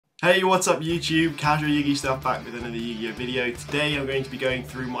Hey, what's up YouTube? CasualYS stuff back with another Yu-Gi-Oh video. Today I'm going to be going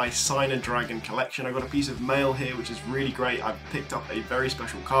through my Signer Dragon collection. I've got a piece of mail here which is really great. I've picked up a very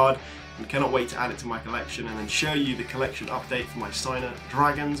special card and cannot wait to add it to my collection and then show you the collection update for my Signer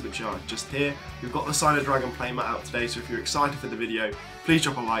Dragons, which are just here. We've got the Signer Dragon playmat out today, so if you're excited for the video, please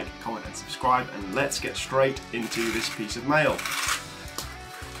drop a like, comment and subscribe, and let's get straight into this piece of mail.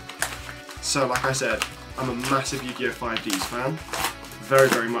 So like I said, I'm a massive Yu-Gi-Oh 5Ds fan. Very,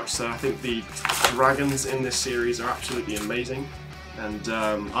 very much so. I think the dragons in this series are absolutely amazing, and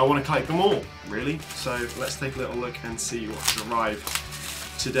I want to collect them all, really. So let's take a little look and see what's arrived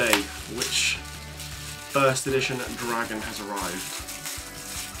today. Which first edition dragon has arrived?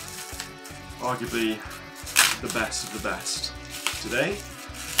 Arguably the best of the best. Today,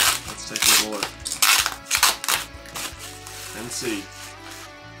 let's take a little look and see.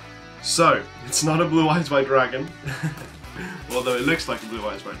 So, it's not a Blue Eyes White Dragon. Although it looks like a Blue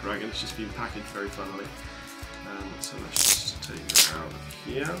Eyes White Dragon, it's just been packaged very funnily. So let's just take it out of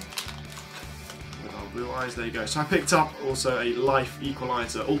here with our Blue Eyes. There you go. So I picked up also a Life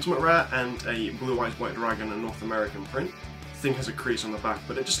Equalizer Ultimate Rare and a Blue Eyes White Dragon, a North American print. The thing has a crease on the back,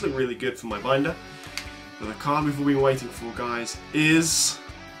 but it just looked really good for my binder. But the card we've all been waiting for, guys, is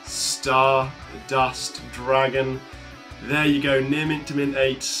Stardust Dragon. There you go, near mint to mint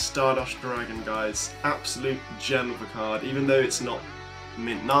 8, Stardust Dragon, guys. Absolute gem of a card. Even though it's not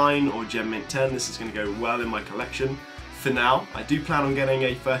mint 9 or gem mint 10, this is going to go well in my collection for now. I do plan on getting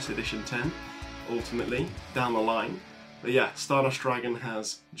a first edition 10, ultimately, down the line. But yeah, Stardust Dragon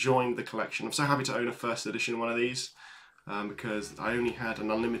has joined the collection. I'm so happy to own a first edition one of these, because I only had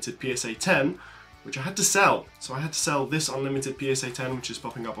an unlimited PSA 10, which I had to sell. So I had to sell this unlimited PSA 10, which is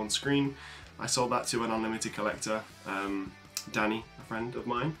popping up on screen. I sold that to an unlimited collector, Danny, a friend of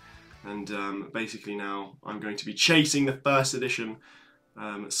mine, and basically now I'm going to be chasing the first edition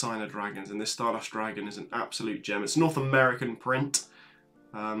Signer Dragons, and this Stardust Dragon is an absolute gem. It's North American print,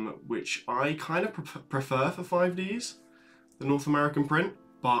 which I kind of prefer for 5Ds, the North American print,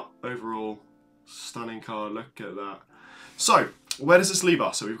 but overall, stunning card, look at that. So, where does this leave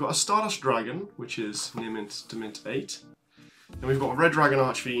us? So we've got a Stardust Dragon, which is near mint to mint 8. And we've got a Red Dragon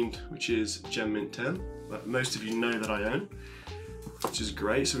Archfiend, which is gem mint 10, that most of you know that I own, which is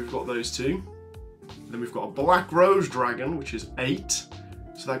great. So we've got those two. Then we've got a Black Rose Dragon, which is 8.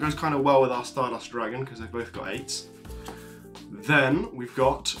 So that goes kind of well with our Stardust Dragon, because they've both got 8s. Then we've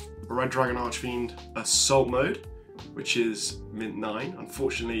got a Red Dragon Archfiend Assault Mode, which is mint 9.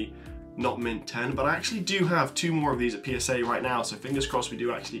 Unfortunately, not mint 10, but I actually do have 2 more of these at PSA right now, so fingers crossed we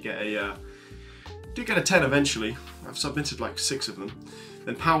do actually get a 10 eventually. I've submitted like 6 of them.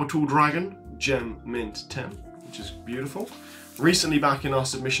 Then Power Tool Dragon, gem mint 10, which is beautiful. Recently back in our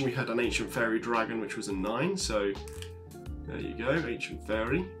submission we had an Ancient Fairy Dragon, which was a 9, so there you go, Ancient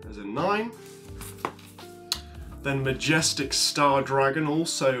Fairy as a 9. Then Majestic Star Dragon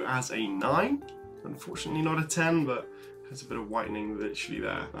also as a 9. Unfortunately not a 10, but has a bit of whitening literally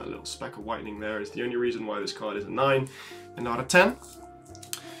there. That little speck of whitening there is the only reason why this card is a 9 and not a 10.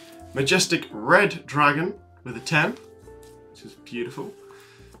 Majestic Red Dragon with a 10, which is beautiful.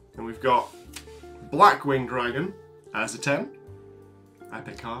 And we've got Blackwing Dragon as a 10.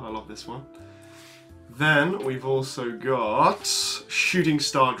 Epic card, I love this one. Then we've also got Shooting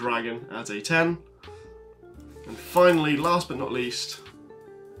Star Dragon as a 10. And finally, last but not least,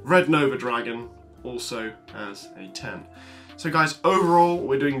 Red Nova Dragon also as a 10. So guys, overall,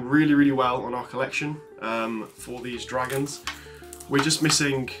 we're doing really, really well on our collection for these dragons. We're just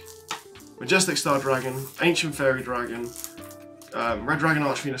missing Majestic Star Dragon, Ancient Fairy Dragon, Red Dragon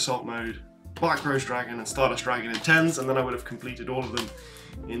Archfiend Assault Mode, Black Rose Dragon, and Stardust Dragon in 10s, and then I would have completed all of them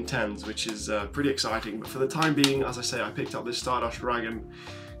in 10s, which is pretty exciting. But for the time being, as I say, I picked up this Stardust Dragon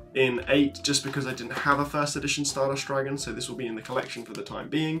in 8 just because I didn't have a first edition Stardust Dragon, so this will be in the collection for the time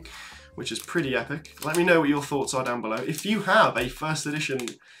being, which is pretty epic. Let me know what your thoughts are down below. If you have a first edition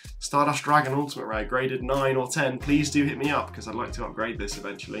Stardust Dragon Ultimate Rare graded 9 or 10, please do hit me up, because I'd like to upgrade this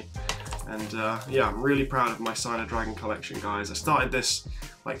eventually. And yeah, I'm really proud of my Signer Dragon collection, guys. I started this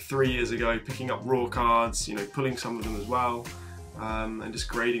like 3 years ago, picking up raw cards, you know, pulling some of them as well, and just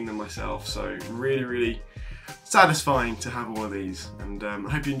grading them myself. So really, really satisfying to have all of these. And I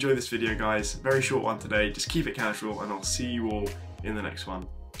hope you enjoyed this video, guys. Very short one today. Just keep it casual, and I'll see you all in the next one.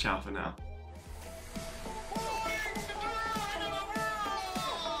 Ciao for now.